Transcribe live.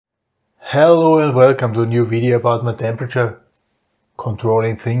Hello and welcome to a new video about my temperature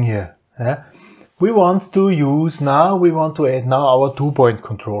controlling thing here. We want to add now our 2-point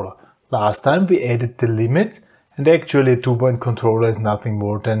controller. Last time we added the limits, and actually a 2-point controller is nothing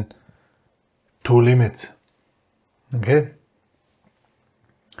more than 2 limits. Okay.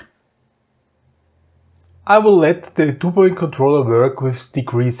 I will let the 2-point controller work with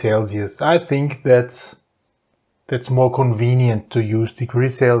degrees Celsius. I think that's more convenient to use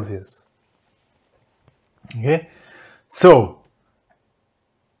degrees Celsius. Okay, so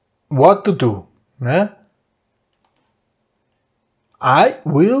what to do? I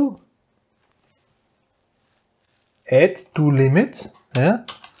will add 2 limits.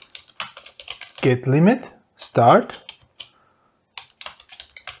 Get limit, start,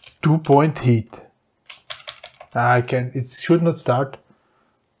 2-point heat. It should not start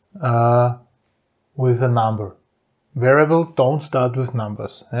with a number. Variable don't start with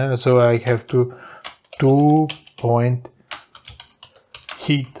numbers. So I have to 2-point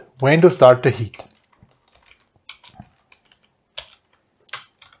heat. When to start the heat?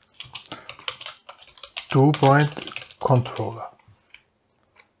 Two-point controller.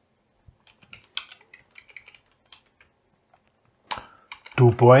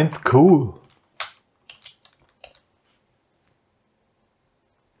 Two-point cool.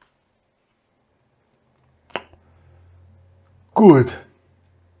 Good.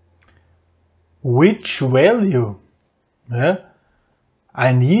 Which value?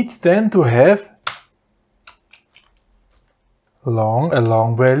 I need then to have a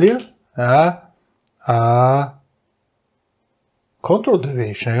long value, control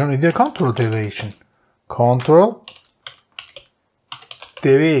deviation. I need a control deviation. Control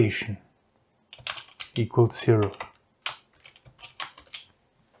deviation equals 0.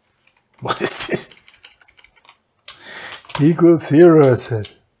 What is this? Equals 0, I said.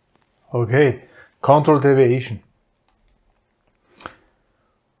 Okay, control deviation.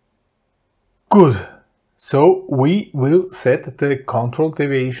 Good. So we will set the control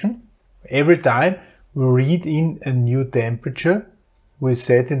deviation. Every time we read in a new temperature, we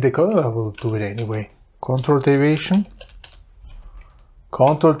set in the I will do it anyway. Control deviation.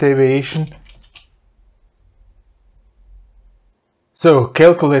 Control deviation. So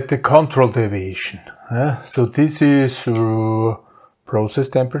calculate the control deviation. So this is process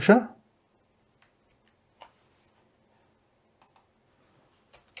temperature.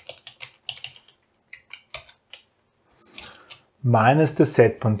 Minus the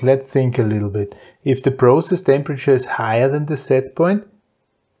set point. Let's think a little bit. If the process temperature is higher than the set point,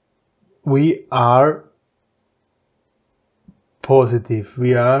 we are positive.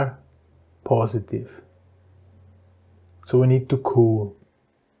 So we need to cool.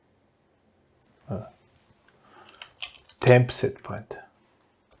 Temp set point.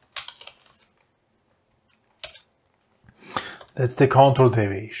 That's the control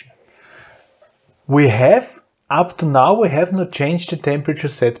deviation. Up to now, we have not changed the temperature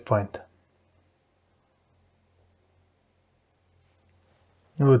set point.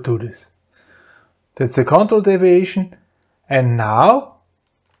 We'll do this. That's the control deviation. And now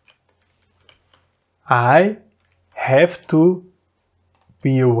I have to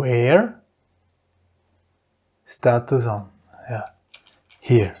be aware status on.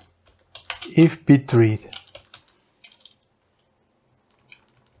 Here. If bit read.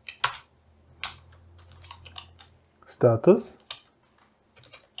 Status,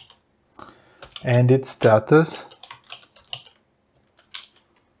 and its status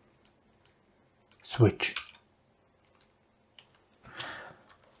switch.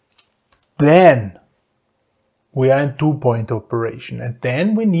 Then we are in 2-point operation, and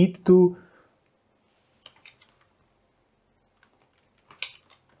then we need to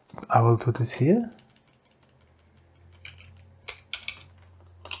I will do this here.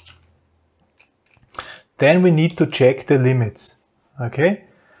 Then we need to check the limits, okay?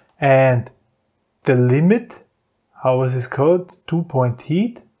 And the limit, how was this called? 2-point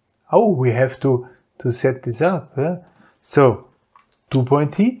heat. Oh, we have to set this up. So,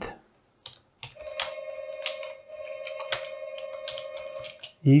 2-point heat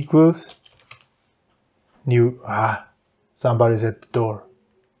equals new. Somebody's at the door.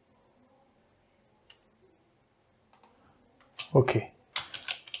 Okay,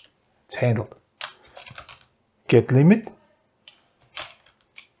 it's handled. Get limit,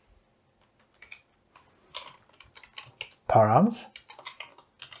 params,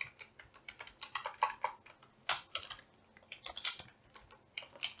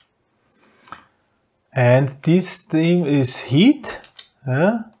 and this thing is heat,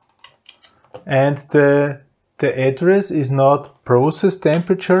 and the address is not process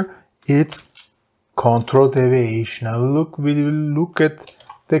temperature, it's control deviation. Now we will look at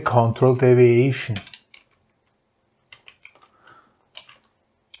the control deviation.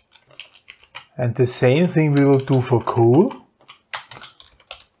 And the same thing we will do for cool.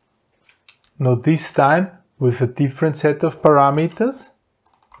 Now this time with a different set of parameters.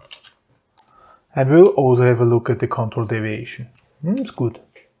 And we'll also have a look at the control deviation. It's good.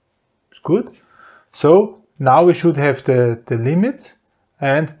 It's good. So now we should have the limits.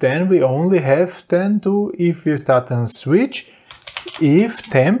 And then we only have then to, if we start on switch, if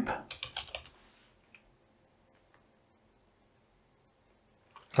temp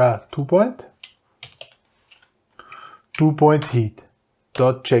 2 point heat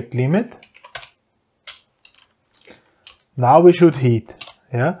dot check limit. Now we should heat.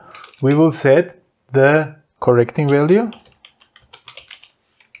 Yeah, we will set the correcting value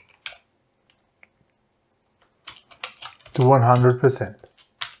to 100%,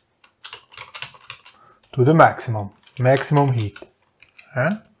 to the maximum heat.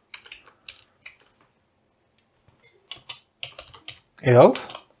 Yeah? Else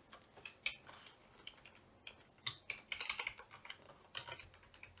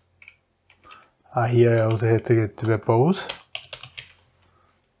here I also have to get to verbose.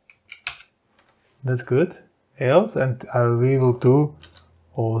 That's good. Else, and we will do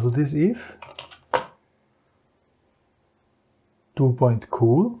also this if 2 point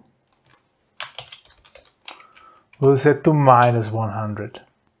cool. We'll set to -100.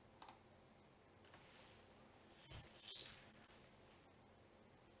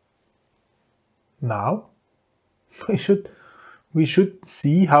 Now we should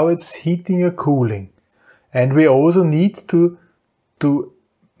see how it's heating or cooling, and we also need to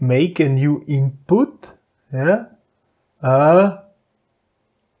make a new input. Yeah.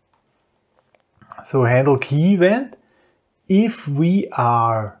 So handle key event. If we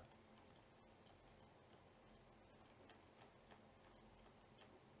are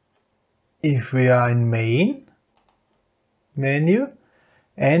in main menu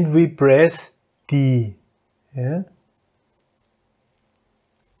and we press D, yeah,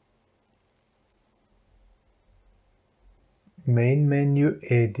 main menu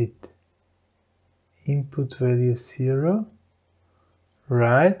edit, input value 0,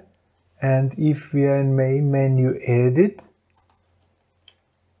 right? And if we are in main menu edit,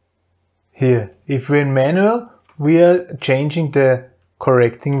 here, if we're in manual, we are changing the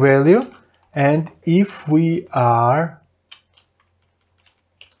correcting value, and if we are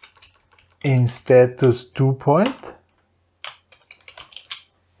in status 2 point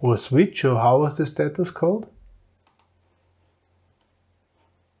or switch, or how was the status called?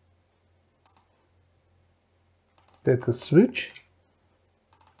 Status switch.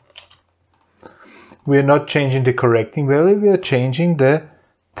 We are not changing the correcting value, we are changing the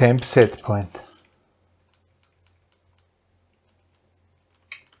temp set point.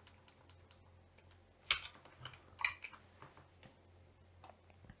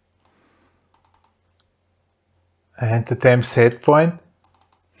 And the temp set point,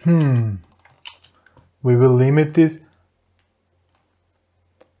 we will limit this.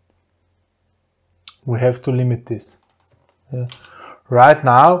 We have to limit this. Yeah. Right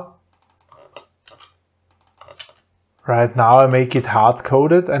now I make it hard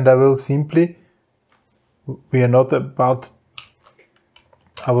coded, and I will simply,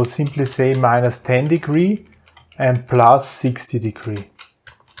 I will simply say -10 degree and +60 degree.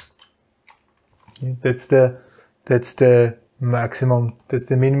 Yeah, that's the maximum, that's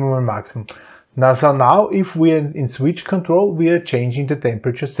the minimum and maximum. Now if we are in switch control, we are changing the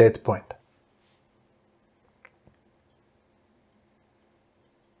temperature set point.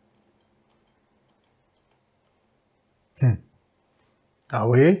 Are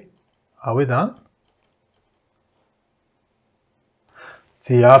we done?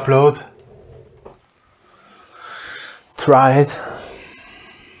 See, upload. Try it.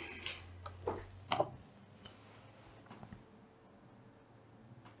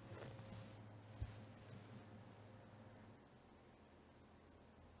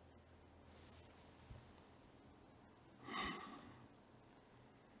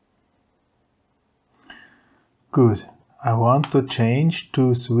 Good. I want to change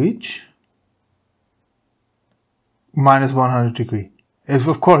to switch -100 degree.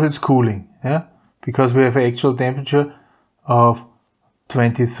 Of course it's cooling, yeah, because we have an actual temperature of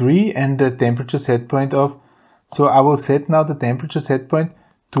 23 and the temperature set point of, so I will set now the temperature set point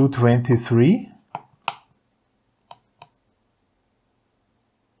to 23.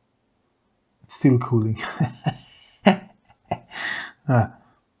 It's still cooling.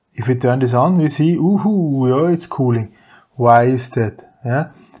 If we turn this on, we see, ooh, yeah, it's cooling. Why is that?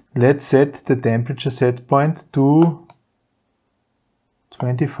 Yeah, let's set the temperature set point to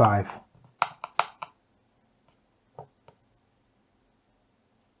 25.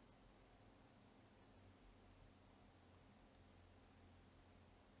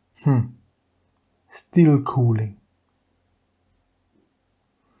 Still cooling.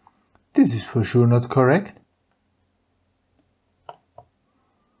 This is for sure not correct.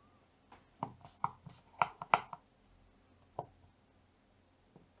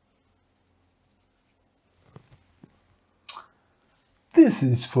 This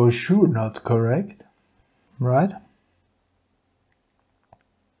is for sure not correct, right?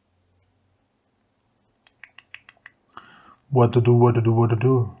 What to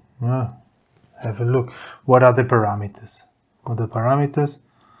do? Have a look. What are the parameters? What are the parameters?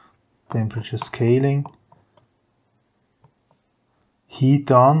 Temperature scaling.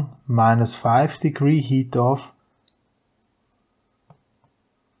 Heat on, -5 degrees, heat off,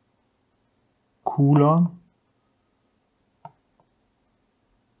 cool on.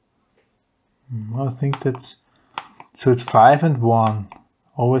 I think that's, so it's 5 and 1,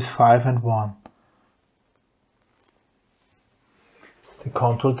 always 5 and 1. The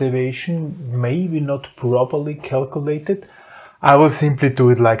control deviation maybe not properly calculated. I will simply do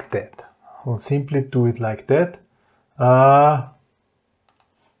it like that. I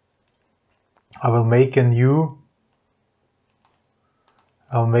will make a new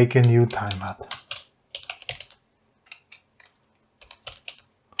timeout.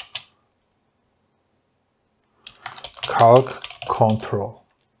 Calc control.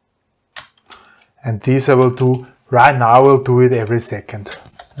 And this I will do right now. I will do it every second.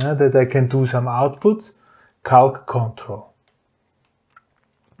 That I can do some outputs. Calc control.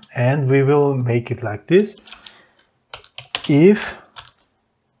 And we will make it like this. If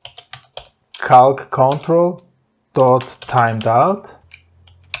calc control dot timed out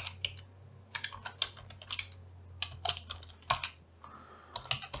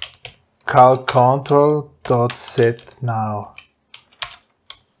calc control dot set now.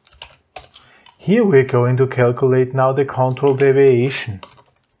 Here we're going to calculate now the control deviation.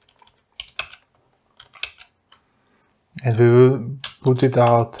 And we will put it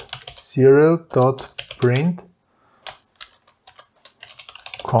out serial.print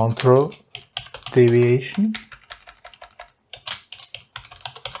control deviation.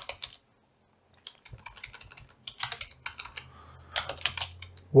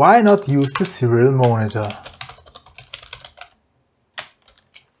 Why not use the serial monitor?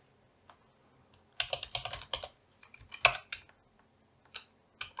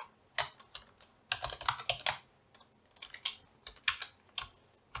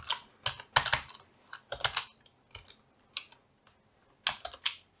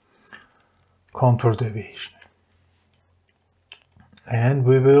 Control deviation. And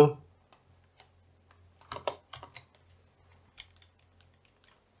we will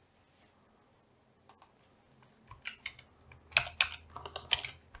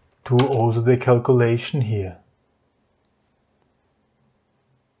do also the calculation here.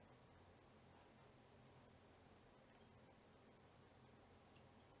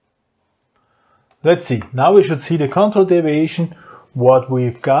 Let's see. Now we should see the control deviation, what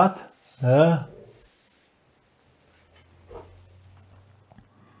we've got.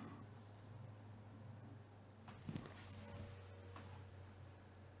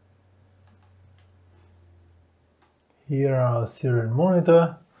 Here our serial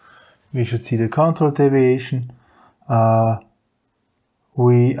monitor. We should see the control deviation.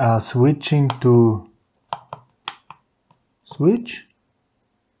 We are switching to switch.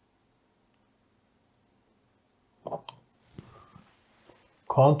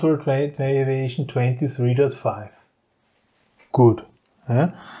 Control deviation 23.5. Good.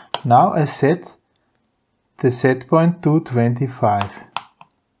 Now I set the set point to 25.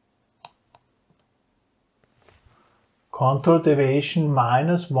 Control deviation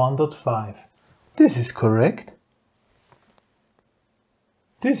 -1.5. This is correct.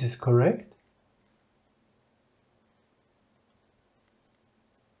 This is correct.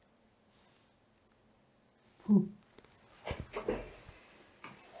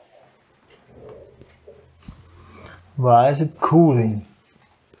 Why is it cooling?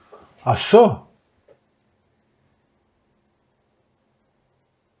 Ach so.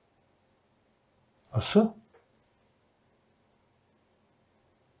 Ach so.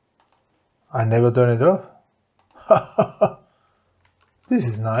 I never turn it off. This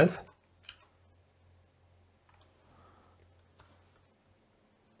is nice.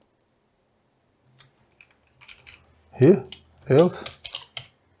 Here, else.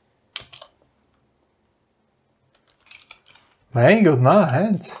 Mein Gott, no,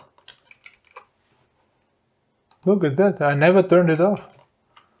 hands. Look at that, I never turned it off.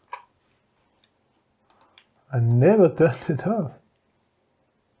 I never turned it off.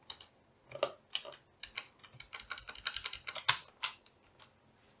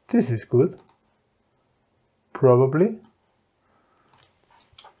 This is good. Probably.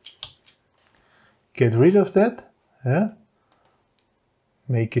 Get rid of that. Yeah.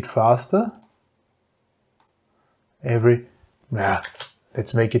 Make it faster.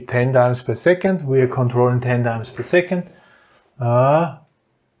 Let's make it 10 times per second. We are controlling 10 times per second.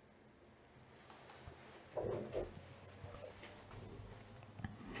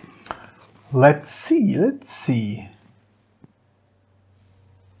 Let's see.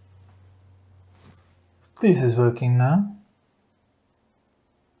 This is working now.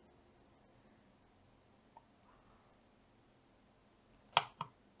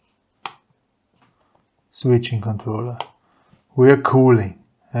 Switching controller. We are cooling.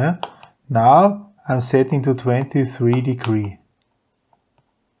 Yeah? Now I'm setting to 23 degrees.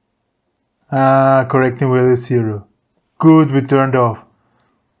 Correcting value 0. Good, we turned off.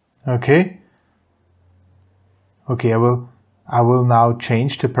 Okay. Okay, I will now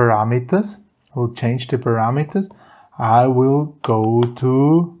change the parameters. I will go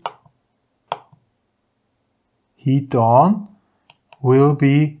to heat on will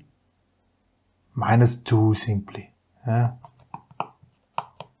be -2 simply. Yeah.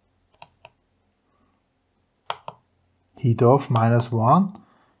 Heat off -1.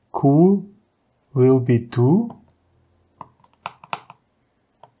 Cool will be 2.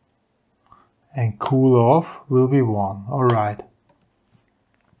 And cool off will be 1. Alright.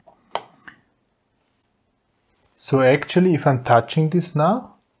 So actually, if I'm touching this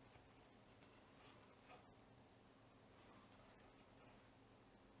now,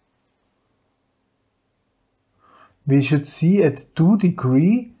 we should see at 2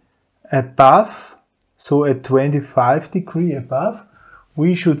 degrees above, so at 25 degrees above,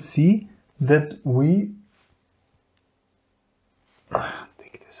 we should see that we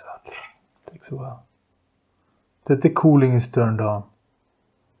take this out. It takes a while. That the cooling is turned on.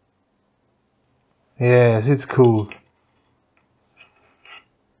 Yes, it's cool.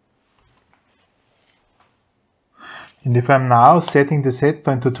 And if I'm now setting the set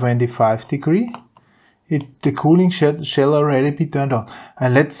point to 25 degrees, the cooling shall already be turned on.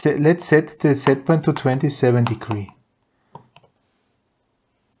 And let's set the set point to 27 degrees.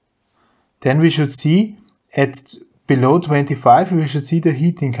 Then we should see at below 25, we should see the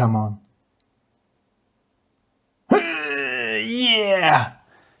heating come on. Yeah!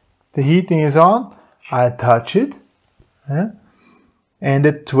 The heating is on. I touch it. Yeah? And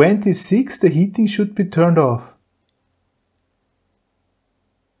at 26, the heating should be turned off.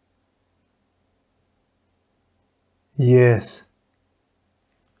 Yes.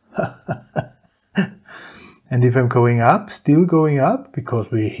 And if I'm going up, still going up,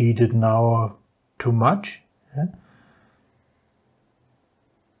 because we heated now too much. Yeah?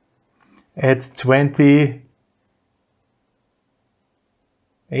 At 28,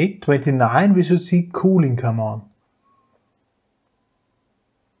 29, we should see cooling come on.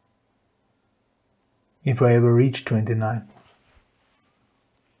 If I ever reach 29.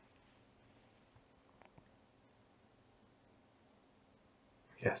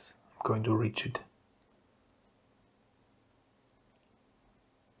 Yes, I'm going to reach it.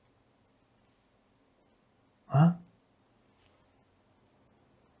 Huh?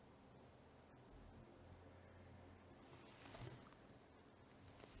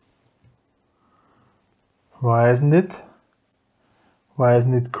 Why isn't it? Why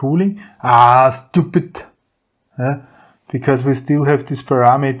isn't it cooling? Ah, stupid! Huh? Because we still have these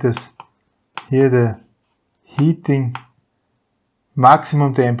parameters. Here the heating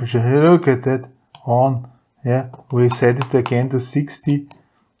maximum temperature. Look at that. On. Yeah, we set it again to 60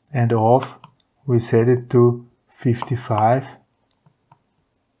 and off. We set it to 55.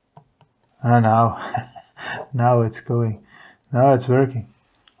 Ah, now. Now it's going. Now it's working.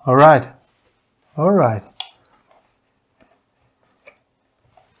 Alright. Alright.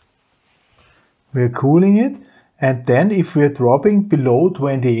 We're cooling it, and then if we're dropping below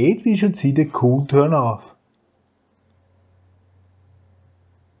 28, we should see the cool turn off.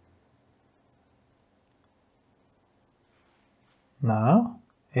 Now,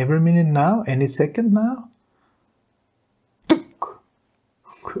 every minute now, any second now.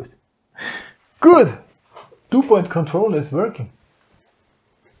 Good. Good! 2-point controller is working.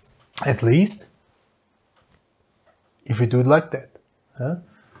 At least, if we do it like that. Huh?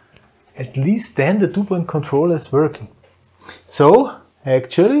 At least then the 2-point controller is working. So,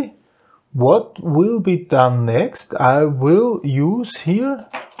 actually, what will be done next? I will use here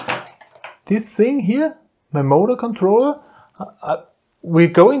this thing here, my motor controller. We're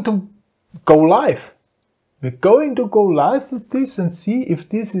going to go live. We're going to go live with this and see if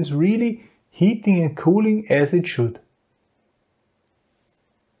this is really heating and cooling as it should.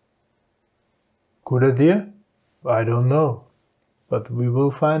 Good idea? I don't know, but we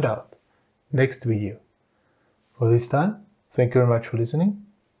will find out next video. For this time, thank you very much for listening.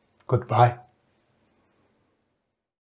 Goodbye.